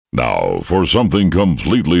Now, for something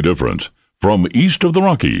completely different. From east of the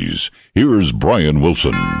Rockies, here's Brian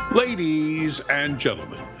Wilson. Ladies and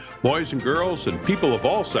gentlemen, boys and girls, and people of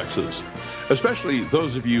all sexes, especially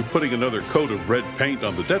those of you putting another coat of red paint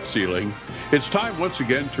on the debt ceiling, it's time once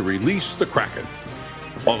again to release the Kraken,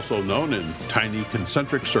 also known in tiny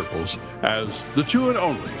concentric circles as the two and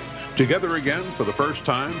only, together again for the first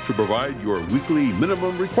time to provide your weekly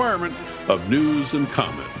minimum requirement of news and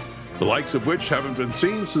comment, the likes of which haven't been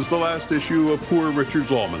seen since the last issue of Poor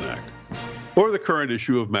Richard's Almanac, or the current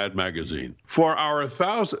issue of Mad Magazine. For our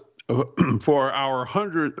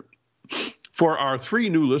 3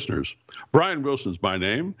 new listeners, Brian Wilson's my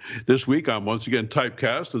name. This week, I'm once again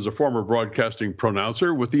typecast as a former broadcasting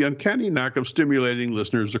pronouncer with the uncanny knack of stimulating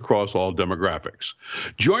listeners across all demographics.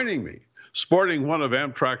 Joining me, sporting one of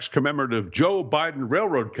Amtrak's commemorative Joe Biden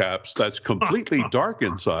railroad caps that's completely dark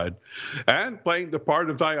inside, and playing the part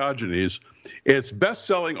of Diogenes, it's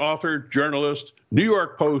best-selling author, journalist, New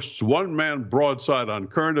York Post's one-man broadside on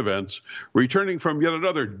current events, returning from yet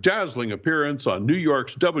another dazzling appearance on New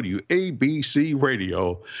York's WABC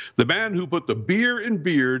radio, the man who put the beer in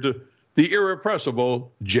beard, the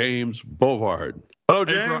irrepressible James Bovard. Hello,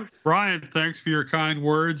 James. Hey, Brian, thanks for your kind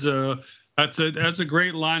words. That's a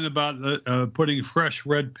great line about putting fresh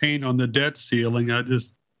red paint on the debt ceiling. I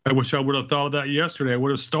wish I would have thought of that yesterday. I would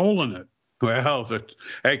have stolen it. Well,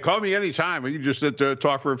 hey, call me anytime. You just sit there,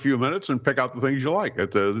 talk for a few minutes and pick out the things you like.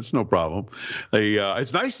 It's no problem.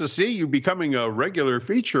 It's nice to see you becoming a regular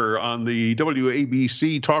feature on the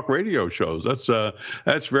WABC talk radio shows.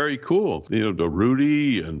 That's very cool. You know, the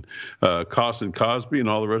Rudy and Cos and Cosby and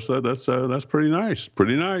all the rest of that. That's pretty nice.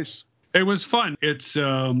 Pretty nice. It was fun. It's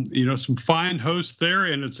some fine hosts there,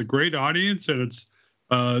 and it's a great audience, and it's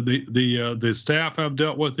the staff I've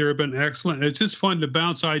dealt with there have been excellent. It's just fun to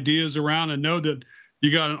bounce ideas around and know that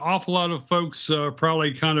you got an awful lot of folks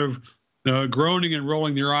probably kind of groaning and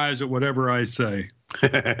rolling their eyes at whatever I say.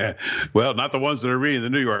 Well, not the ones that are reading the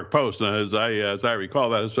New York Post. As I recall,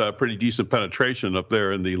 that is a pretty decent penetration up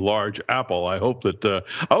there in the large apple. I hope that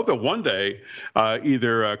one day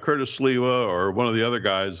either Curtis Sliwa or one of the other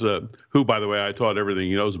guys, who, by the way, I taught everything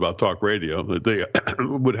he knows about talk radio, that they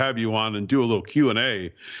would have you on and do a little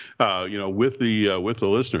Q&A, with the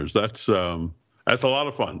listeners. That's a lot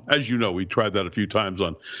of fun. As you know, we tried that a few times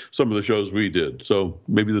on some of the shows we did. So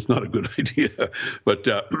maybe that's not a good idea. But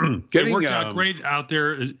it worked out great out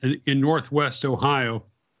there in Northwest Ohio.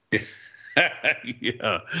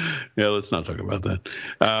 Yeah. Let's not talk about that.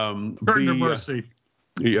 Curtain of mercy.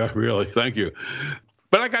 Yeah, really. Thank you.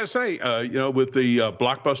 But I got to say, with the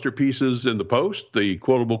blockbuster pieces in the Post, the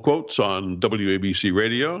quotable quotes on WABC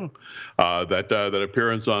Radio, that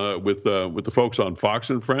appearance with the folks on Fox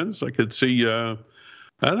and Friends, I could see. I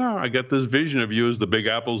don't know. I get this vision of you as the Big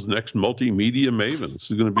Apple's next multimedia maven.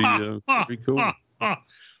 This is going to be pretty cool.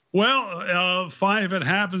 Well, fine if it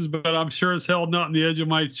happens, but I'm sure as hell not on the edge of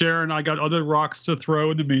my chair, and I got other rocks to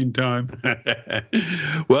throw in the meantime.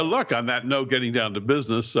 Well, look, on that note, getting down to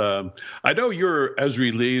business, I know you're as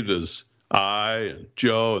relieved as I and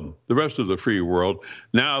Joe and the rest of the free world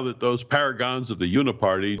now that those paragons of the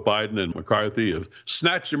Uniparty, Biden and McCarthy, have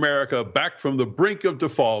snatched America back from the brink of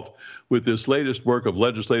default with this latest work of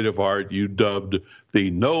legislative art you dubbed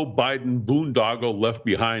the No Biden Boondoggle Left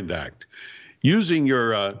Behind Act. Using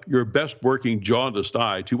your best working jaundiced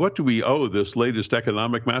eye, to what do we owe this latest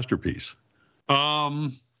economic masterpiece?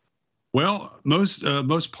 Well,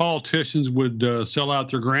 most politicians would sell out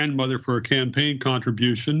their grandmother for a campaign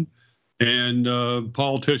contribution, and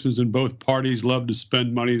politicians in both parties love to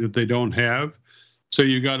spend money that they don't have. So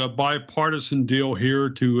you got a bipartisan deal here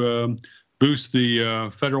to boost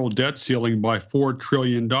the federal debt ceiling by $4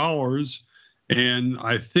 trillion. And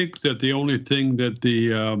I think that the only thing that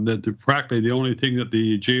the only thing that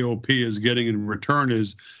the GOP is getting in return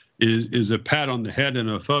is a pat on the head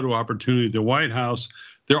and a photo opportunity at the White House.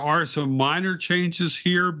 There are some minor changes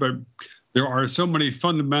here, but there are so many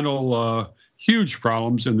fundamental, huge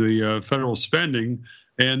problems in the federal spending,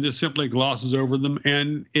 and this simply glosses over them.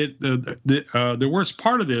 And the worst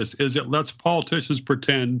part of this is it lets politicians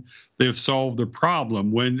pretend they've solved the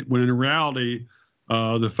problem when in reality,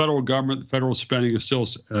 the federal government, the federal spending is still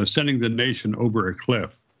sending the nation over a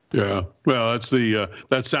cliff. Yeah, well, that's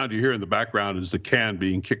that sound you hear in the background is the can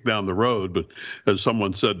being kicked down the road. But as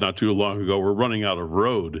someone said not too long ago, we're running out of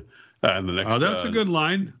road. And the next, that's a good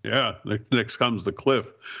line. Yeah, next comes the cliff.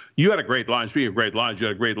 You had a great line. Speaking of great lines, you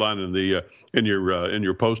had a great line in the in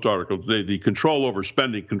your Post article today. The control over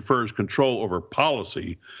spending confers control over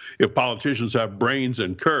policy if politicians have brains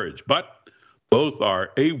and courage, but both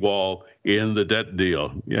are AWOL in the debt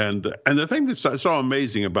deal. And the thing that's so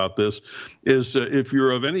amazing about this is if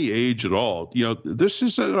you're of any age at all, this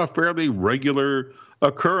is a fairly regular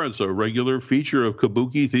occurrence, a regular feature of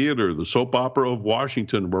kabuki theater, the soap opera of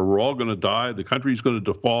Washington, where we're all going to die, the country's going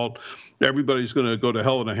to default, everybody's going to go to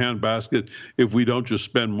hell in a handbasket if we don't just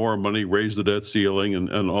spend more money, raise the debt ceiling,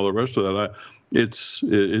 and all the rest of that.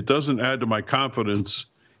 It doesn't add to my confidence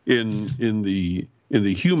in the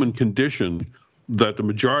human condition that the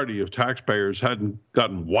majority of taxpayers hadn't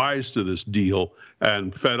gotten wise to this deal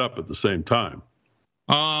and fed up at the same time.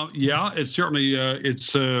 Yeah, it's certainly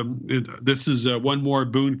this is one more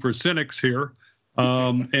boon for cynics here,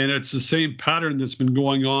 and it's the same pattern that's been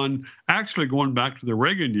going on, actually going back to the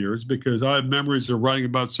Reagan years, because I have memories of writing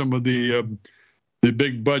about some of the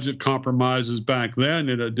big budget compromises back then,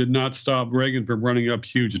 and it did not stop Reagan from running up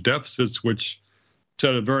huge deficits, which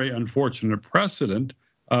set a very unfortunate precedent.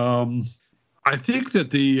 I think that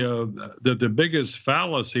the biggest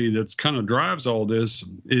fallacy that's kind of drives all this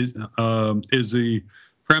is the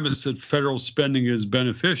premise that federal spending is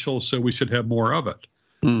beneficial, so we should have more of it.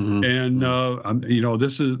 Mm-hmm. And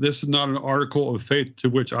this is not an article of faith to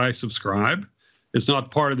which I subscribe. It's not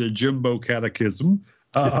part of the Jimbo Catechism.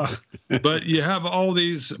 But you have all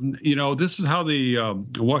these. This is how the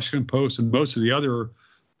Washington Post and most of the other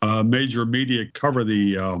major media cover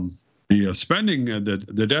the spending,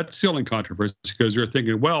 the debt ceiling controversy, because they're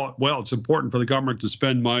thinking, well, it's important for the government to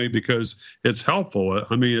spend money because it's helpful.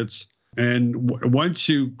 I mean, once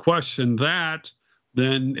you question that,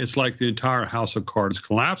 then it's like the entire house of cards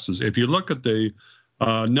collapses. If you look at the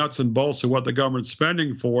nuts and bolts of what the government's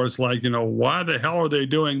spending for, it's like, why the hell are they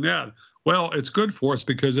doing that? Well, it's good for us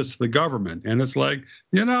because it's the government. And it's like,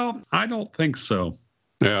 I don't think so.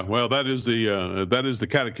 Yeah, well, that is the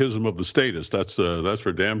catechism of the statist. That's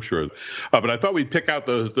for damn sure. But I thought we'd pick out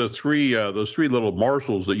those three little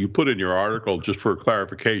morsels that you put in your article just for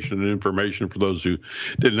clarification and information for those who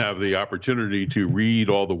didn't have the opportunity to read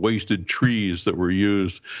all the wasted trees that were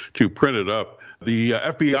used to print it up. The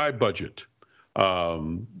FBI budget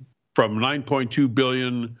from $9.2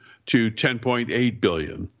 billion to $10.8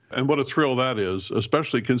 billion. And what a thrill that is,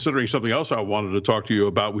 especially considering something else I wanted to talk to you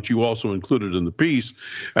about, which you also included in the piece,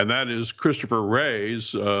 and that is Christopher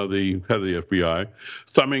Wray's, the head of the FBI,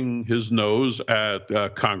 thumbing his nose at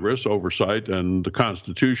Congress oversight and the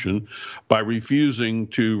Constitution by refusing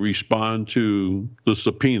to respond to the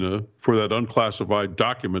subpoena for that unclassified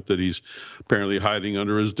document that he's apparently hiding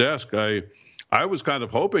under his desk. I was kind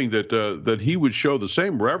of hoping that he would show the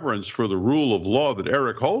same reverence for the rule of law that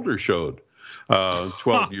Eric Holder showed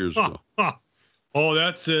 12 years ago. Oh,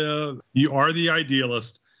 that's you are the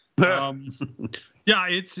idealist. Yeah,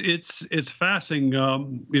 it's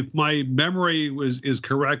fascinating. If my memory is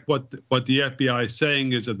correct, what the FBI is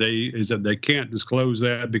saying is that they can't disclose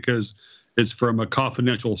that because it's from a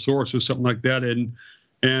confidential source or something like that.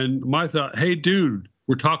 And my thought, hey, dude,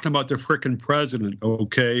 we're talking about the frickin' president,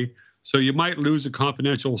 okay? So you might lose a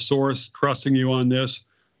confidential source trusting you on this.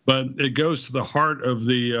 But it goes to the heart of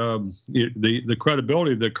the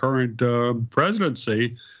credibility of the current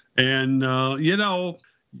presidency, and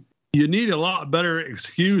you need a lot better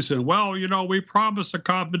excuse than, well, we promised a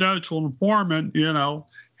confidential informant.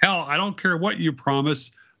 Hell, I don't care what you promise.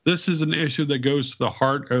 This is an issue that goes to the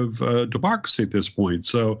heart of democracy at this point.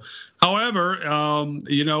 So, however,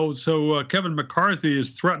 Kevin McCarthy is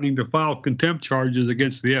threatening to file contempt charges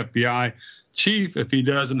against the FBI chief if he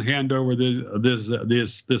doesn't hand over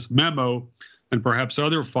this memo and perhaps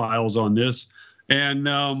other files on this. And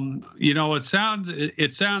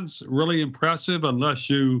it sounds really impressive unless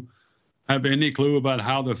you have any clue about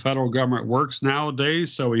how the federal government works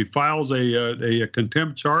nowadays. So he files a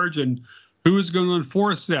contempt charge, and who is going to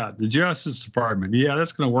enforce that? The Justice Department. Yeah,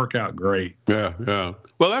 that's going to work out great. Yeah.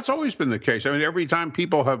 Well, that's always been the case. I mean, every time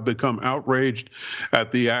people have become outraged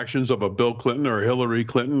at the actions of a Bill Clinton or a Hillary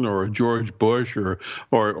Clinton or a George Bush or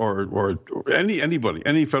anybody,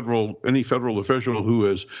 any federal official who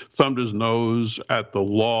has thumbed his nose at the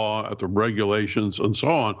law, at the regulations, and so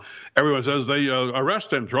on, everyone says they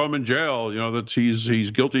arrest him, throw him in jail. That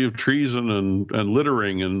he's guilty of treason and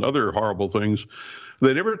littering and other horrible things.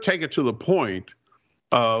 They never take it to the point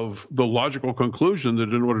of the logical conclusion that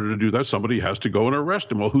in order to do that, somebody has to go and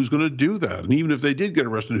arrest him. Well, who's going to do that? And even if they did get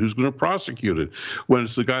arrested, who's going to prosecute it? When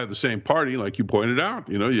it's the guy of the same party, like you pointed out,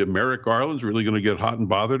 Merrick Garland's really going to get hot and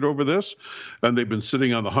bothered over this. And they've been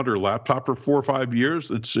sitting on the Hunter laptop for 4 or 5 years.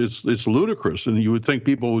 It's ludicrous. And you would think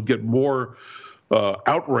people would get more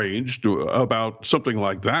outraged about something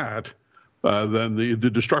like that than the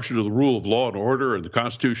destruction of the rule of law and order and the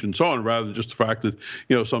Constitution and so on, rather than just the fact that,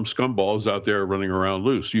 some scumball is out there running around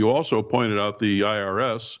loose. You also pointed out the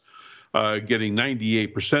IRS getting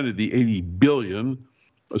 98% of the $80 billion.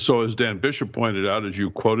 So as Dan Bishop pointed out, as you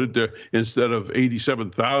quoted, instead of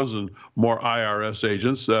 87,000 more IRS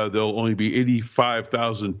agents, there'll only be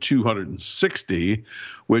 85,260,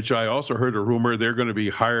 which I also heard a rumor they're going to be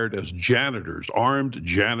hired as janitors, armed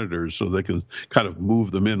janitors, so they can kind of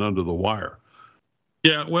move them in under the wire.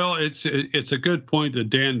 Yeah, well, it's a good point that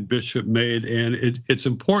Dan Bishop made, and it's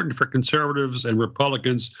important for conservatives and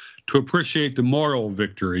Republicans to appreciate the moral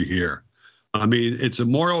victory here. I mean, it's a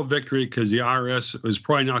moral victory because the IRS is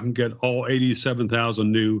probably not going to get all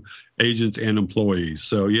 87,000 new agents and employees.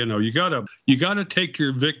 So, you gotta take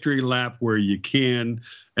your victory lap where you can,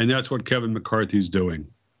 and that's what Kevin McCarthy's doing.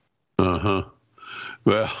 Uh-huh.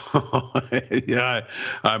 Well, yeah,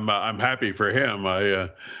 I'm happy for him.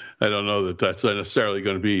 I don't know that that's necessarily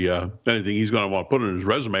going to be anything he's going to want to put on his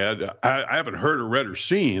resume. I haven't heard or read or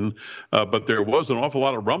seen, but there was an awful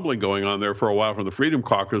lot of rumbling going on there for a while from the Freedom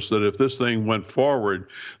Caucus that if this thing went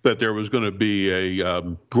forward, that there was going to be a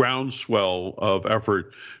groundswell of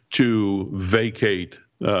effort to vacate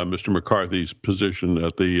Mr. McCarthy's position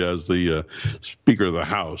as the Speaker of the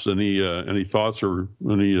House. Any thoughts or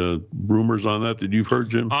any rumors on that that you've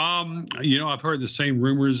heard, Jim? I've heard the same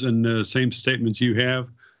rumors and the same statements you have.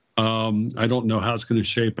 I don't know how it's going to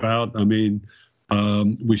shape out. I mean,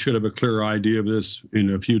 we should have a clear idea of this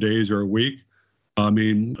in a few days or a week. I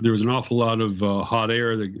mean, there was an awful lot of hot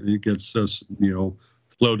air that gets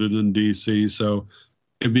floated in D.C. So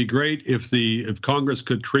it'd be great if Congress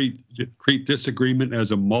could treat this agreement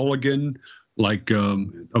as a mulligan, like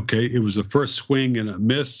okay, it was a first swing and a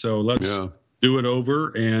miss, so let's do it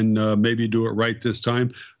over and maybe do it right this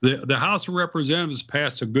time. The House of Representatives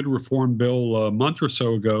passed a good reform bill a month or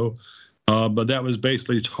so ago, but that was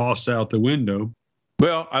basically tossed out the window.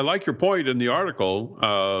 Well, I like your point in the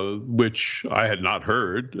article, which I had not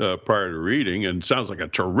heard prior to reading, and sounds like a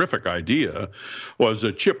terrific idea, was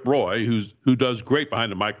Chip Roy, who does great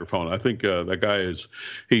behind the microphone. I think that guy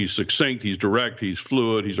he's succinct, he's direct, he's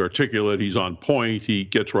fluid, he's articulate, he's on point, he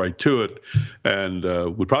gets right to it, and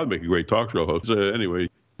would probably make a great talk show host. Anyway,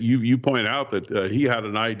 you point out that he had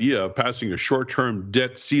an idea of passing a short-term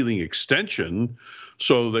debt ceiling extension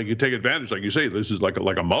so they could take advantage, like you say, this is like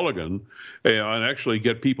a mulligan, and actually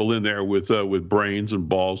get people in there with brains and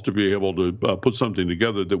balls to be able to put something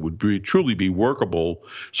together that would truly be workable,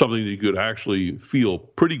 something that you could actually feel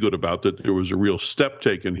pretty good about, that there was a real step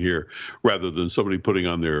taken here, rather than somebody putting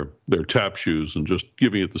on their tap shoes and just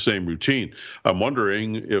giving it the same routine. I'm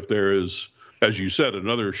wondering if there is, as you said,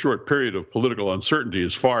 another short period of political uncertainty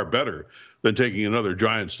is far better than taking another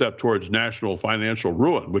giant step towards national financial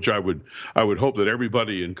ruin, which I would hope that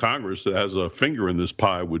everybody in Congress that has a finger in this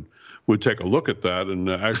pie would take a look at that and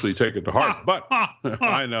actually take it to heart. But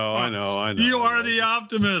I know. You are the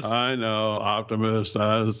optimist. I know, optimist.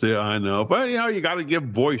 I know. But, you got to give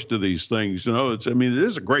voice to these things. It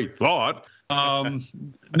is a great thought.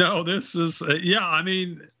 No, this is, I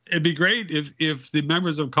mean, it'd be great if the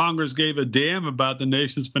members of Congress gave a damn about the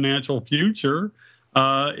nation's financial future.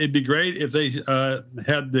 It'd be great if they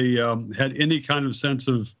had any kind of sense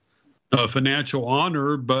of financial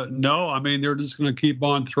honor, but no. I mean, they're just going to keep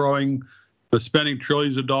on spending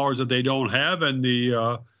trillions of dollars that they don't have. And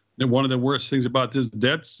one of the worst things about this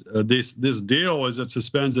deal is it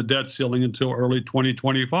suspends the debt ceiling until early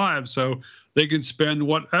 2025, so they can spend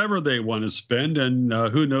whatever they want to spend, and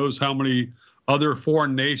who knows how many other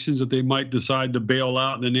foreign nations that they might decide to bail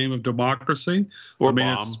out in the name of democracy or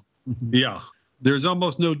bomb. There's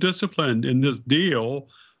almost no discipline in this deal,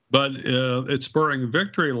 but it's spurring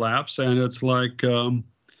victory laps, and it's like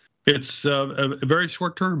it's a very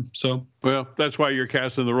short term. So, well, that's why you're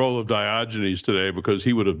casting the role of Diogenes today, because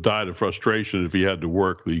he would have died of frustration if he had to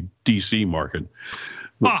work the D.C. market.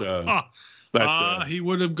 But, he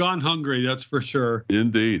would have gone hungry, that's for sure.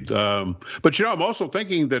 Indeed. But, I'm also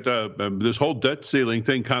thinking that this whole debt ceiling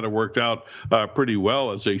thing kind of worked out pretty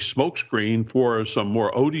well as a smokescreen for some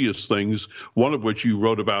more odious things, one of which you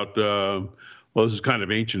wrote about. Well, this is kind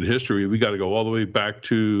of ancient history. We got to go all the way back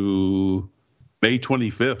to May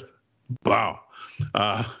 25th. Wow.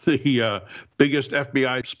 The biggest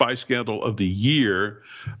FBI spy scandal of the year,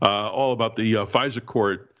 all about the FISA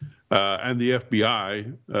court. And the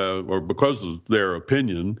FBI, or because of their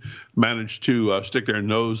opinion, managed to stick their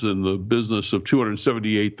nose in the business of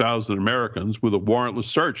 278,000 Americans with a warrantless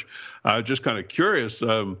search. Just kind of curious.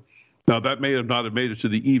 Now, that may not have made it to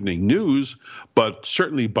the evening news, but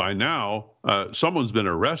certainly by now, someone's been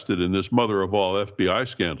arrested in this mother of all FBI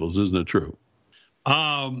scandals. Isn't it true?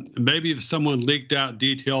 Maybe if someone leaked out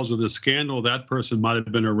details of the scandal, that person might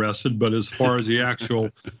have been arrested. But as far as the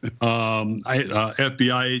actual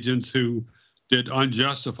FBI agents who did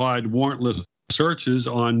unjustified warrantless searches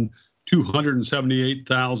on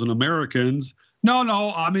 278,000 Americans.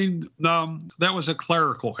 No, I mean, that was a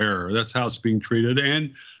clerical error. That's how it's being treated.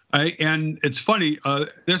 And it's funny.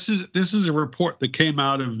 This is a report that came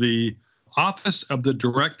out of the Office of the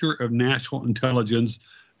Director of National Intelligence.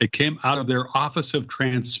 It came out of their Office of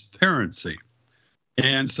Transparency.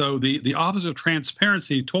 And so the Office of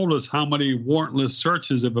Transparency told us how many warrantless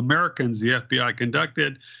searches of Americans the FBI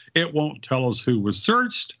conducted. It won't tell us who was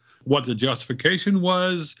searched, what the justification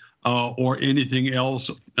was, or anything else,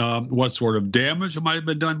 what sort of damage might have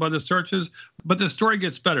been done by the searches. But the story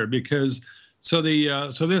gets better because so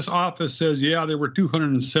this office says, there were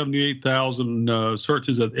 278,000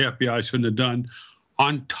 searches that the FBI shouldn't have done,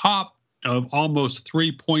 on top of almost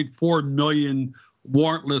 3.4 million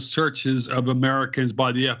warrantless searches of Americans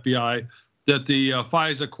by the FBI that the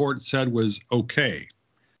FISA court said was okay.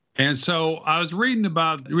 And so I was reading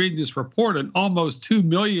this report, and almost 2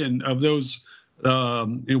 million of those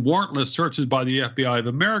warrantless searches by the FBI of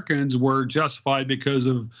Americans were justified because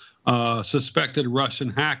of suspected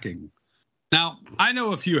Russian hacking. Now, I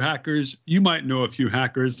know a few hackers. You might know a few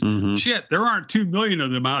hackers. Mm-hmm. Shit, there aren't 2 million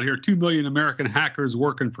of them out here, 2 million American hackers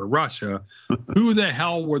working for Russia. Who the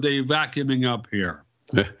hell were they vacuuming up here?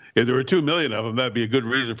 If there were 2 million of them, that'd be a good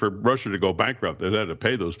reason for Russia to go bankrupt. They'd have to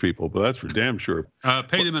pay those people, but that's for damn sure.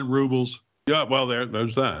 Pay them in rubles. Yeah, well,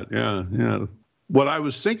 there's that. Yeah. What I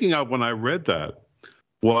was thinking of when I read that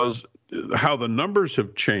was how the numbers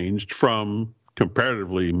have changed from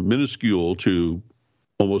comparatively minuscule to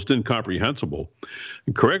almost incomprehensible.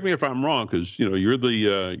 And correct me if I'm wrong, because you're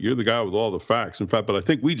the guy with all the facts. In fact, but I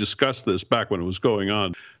think we discussed this back when it was going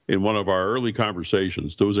on in one of our early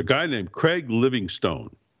conversations. There was a guy named Craig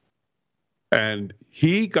Livingstone, and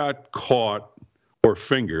he got caught or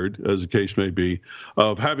fingered, as the case may be,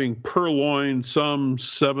 of having purloined some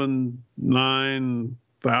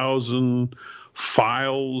 9,000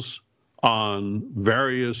 files on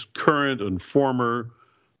various current and former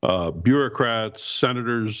bureaucrats,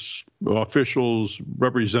 senators, officials,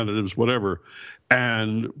 representatives, whatever,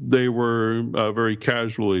 and they were very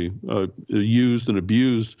casually used and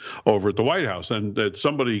abused over at the White House. And that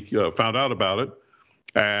somebody found out about it,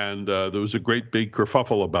 and there was a great big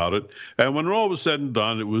kerfuffle about it. And when it all was said and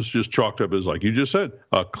done, it was just chalked up as, like you just said,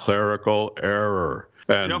 a clerical error.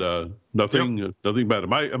 And nothing bad.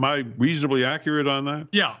 Am I reasonably accurate on that?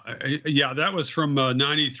 Yeah. That was from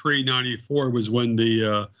 93, 94 was when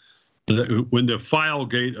the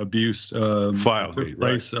Filegate abuse took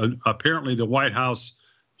place. Right. Apparently, the White House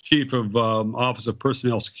chief of Office of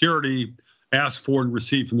Personnel Security asked for and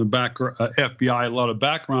received from the FBI a lot of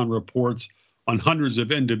background reports on hundreds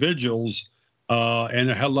of individuals, and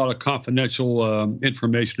it had a lot of confidential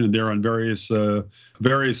information in there on various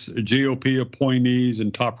GOP appointees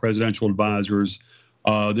and top presidential advisors.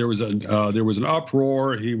 There was an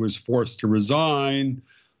uproar. He was forced to resign,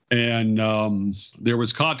 and there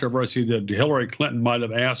was controversy that Hillary Clinton might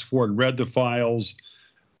have asked for and read the files.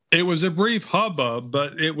 It was a brief hubbub,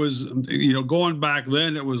 but it was, going back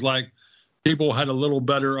then, it was like people had a little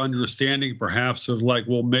better understanding, perhaps, of like,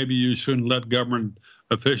 well, maybe you shouldn't let government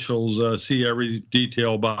officials see every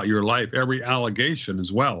detail about your life, every allegation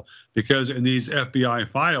as well, because in these FBI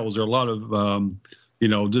files there are a lot of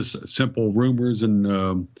just simple rumors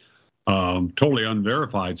and totally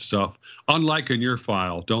unverified stuff, unlike in your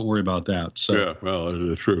file. Don't worry about that. So yeah,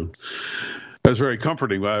 well, it's true. That's very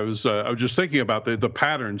comforting. I was just thinking about the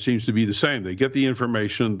pattern seems to be the same. They get the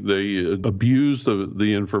information, they abuse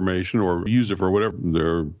the information or use it for whatever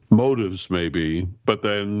their motives may be, but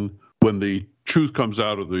then when the truth comes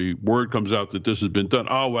out, or the word comes out that this has been done,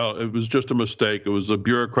 oh, well, it was just a mistake. It was a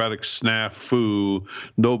bureaucratic snafu.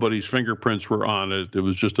 Nobody's fingerprints were on it. It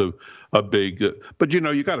was just a big, but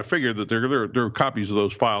you got to figure that there are copies of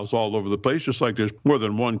those files all over the place, just like there's more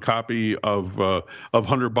than one copy of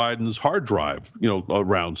Hunter Biden's hard drive,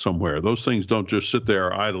 around somewhere. Those things don't just sit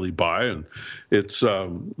there idly by, and it's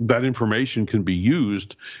that information can be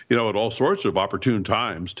used, at all sorts of opportune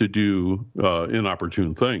times to do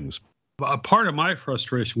inopportune things. A part of my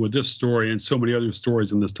frustration with this story and so many other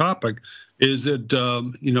stories on this topic is that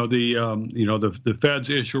the feds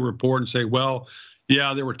issue a report and say, well,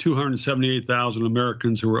 yeah, there were 278,000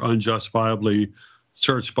 Americans who were unjustifiably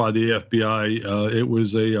searched by the FBI. It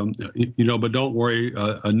was but don't worry,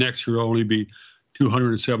 next year will only be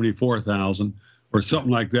 274,000 or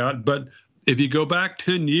something like that. But if you go back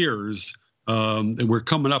 10 years, and we're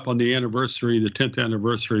coming up on the 10th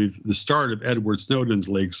anniversary of the start of Edward Snowden's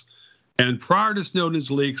leaks. And prior to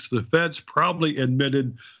Snowden's leaks, the feds probably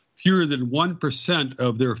admitted fewer than 1%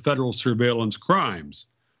 of their federal surveillance crimes.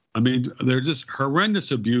 I mean, they're just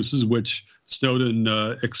horrendous abuses, which Snowden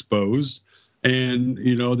exposed. And,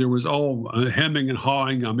 there was all hemming and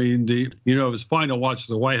hawing. I mean, it was fine to watch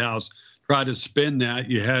the White House try to spin that.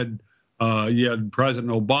 You had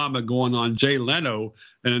President Obama going on Jay Leno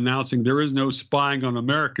and announcing there is no spying on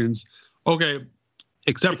Americans. Okay,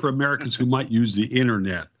 except for Americans who might use the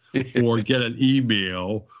internet or get an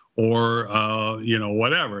email or,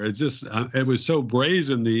 whatever. It's just, it was so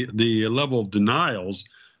brazen, the level of denials.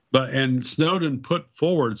 And Snowden put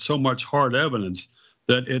forward so much hard evidence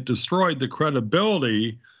that it destroyed the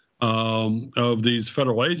credibility of these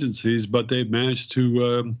federal agencies, but they've managed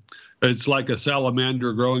to, it's like a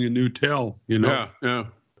salamander growing a new tail, Yeah.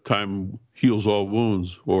 Time heals all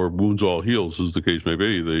wounds, or wounds all heals, as the case may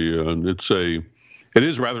be. It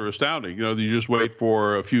is rather astounding. You just wait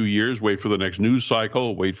for a few years, wait for the next news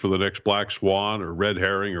cycle, wait for the next black swan or red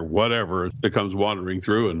herring or whatever that comes wandering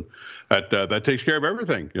through, and that takes care of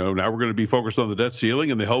everything. Now we're going to be focused on the debt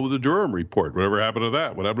ceiling and the hell with the Durham report. Whatever happened to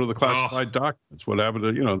that? What happened to the classified documents? What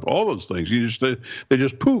happened to all those things? They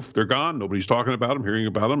just poof, they're gone. Nobody's talking about them, hearing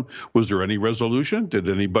about them. Was there any resolution? Did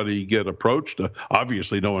anybody get approached?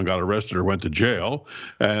 Obviously, no one got arrested or went to jail,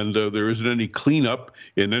 and there isn't any cleanup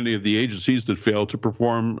in any of the agencies that failed to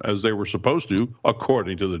perform as they were supposed to,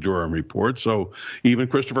 according to the Durham report. So even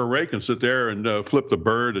Christopher Wray can sit there and flip the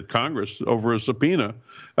bird at Congress over a subpoena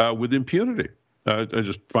with impunity. I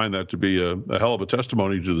just find that to be a hell of a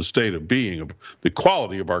testimony to the state of being, of the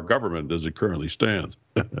quality of our government as it currently stands.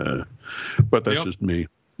 But that's just me.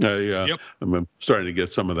 I'm starting to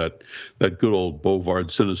get some of that good old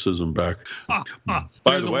Bovard cynicism back.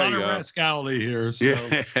 There's a lot of rascality here. So.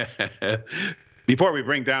 Before we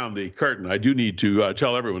bring down the curtain, I do need to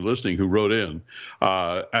tell everyone listening who wrote in,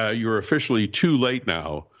 you're officially too late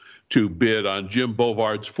now to bid on Jim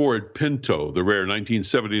Bovard's Ford Pinto, the rare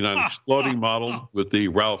 1979 exploding model with the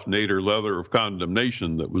Ralph Nader leather of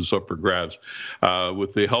condemnation that was up for grabs.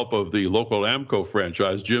 With the help of the local AMCO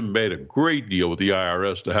franchise, Jim made a great deal with the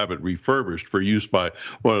IRS to have it refurbished for use by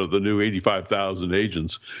one of the new 85,000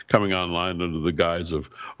 agents coming online under the guise of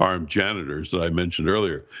armed janitors that I mentioned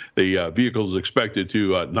earlier. The vehicle is expected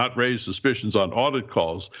to not raise suspicions on audit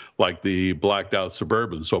calls like the blacked out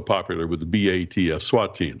Suburban so popular with the BATF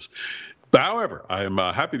SWAT teams. However, I am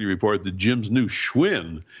happy to report that Jim's new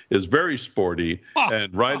Schwinn is very sporty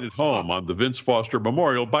and right at home on the Vince Foster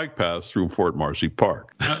Memorial bike path through Fort Marcy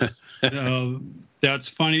Park. That's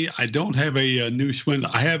funny. I don't have a new Schwinn.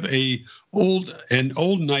 I have an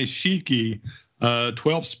old nice Shiki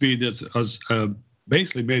 12-speed that's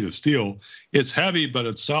basically made of steel. It's heavy, but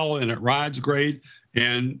it's solid and it rides great.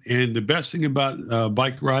 And the best thing about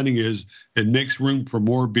bike riding is it makes room for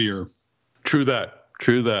more beer. True that.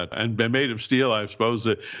 And made of steel, I suppose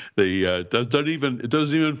that it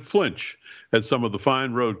doesn't even flinch at some of the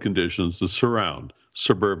fine road conditions that surround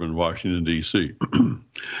suburban Washington, D.C.,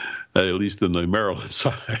 at least in the Maryland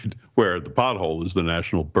side, where the pothole is the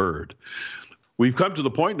national bird. We've come to the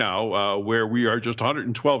point now where we are just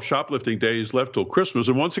 112 shoplifting days left till Christmas.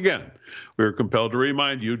 And once again, we're compelled to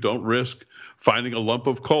remind you, don't risk finding a lump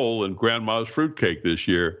of coal in Grandma's fruitcake this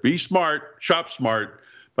year. Be smart, shop smart,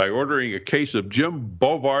 by ordering a case of Jim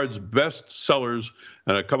Bovard's best sellers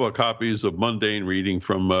and a couple of copies of Mundane Reading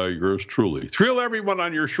from yours truly. Thrill everyone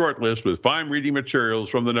on your short list with fine reading materials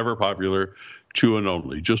from the never popular Two and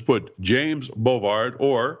Only. Just put James Bovard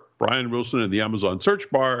or Brian Wilson in the Amazon search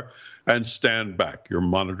bar and stand back. Your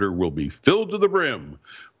monitor will be filled to the brim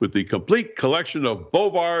with the complete collection of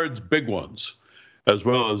Bovard's big ones, as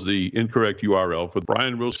well as the incorrect URL for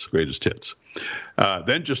Brian Wilson's greatest hits.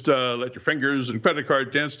 Then just let your fingers and credit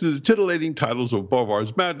card dance to the titillating titles of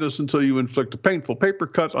Bovard's madness until you inflict a painful paper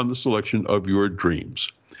cut on the selection of your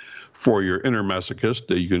dreams. For your inner masochist,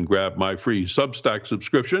 you can grab my free Substack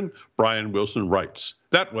subscription, Brian Wilson Writes.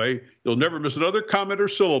 That way, you'll never miss another comment or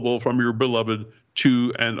syllable from your beloved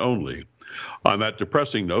Two and Only. On that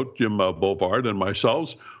depressing note, Jim Bovard and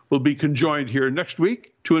myself will be conjoined here next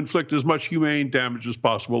week to inflict as much humane damage as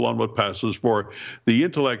possible on what passes for the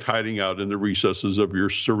intellect hiding out in the recesses of your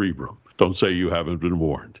cerebrum. Don't say you haven't been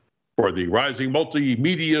warned. For the rising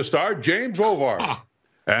multimedia star, James Bovard,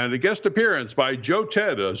 and a guest appearance by Joe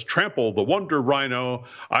Ted as Trample the Wonder Rhino,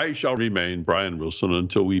 I shall remain Brian Wilson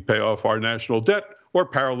until we pay off our national debt or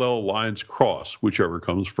parallel lines cross, whichever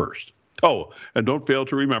comes first. Oh, and don't fail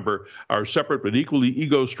to remember our separate but equally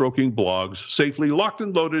ego-stroking blogs, safely locked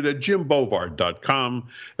and loaded at jimbovard.com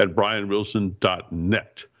and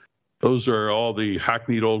brianwilson.net. Those are all the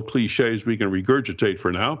hackneyed old cliches we can regurgitate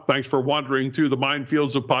for now. Thanks for wandering through the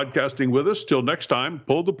minefields of podcasting with us. Till next time,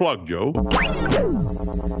 pull the plug, Joe.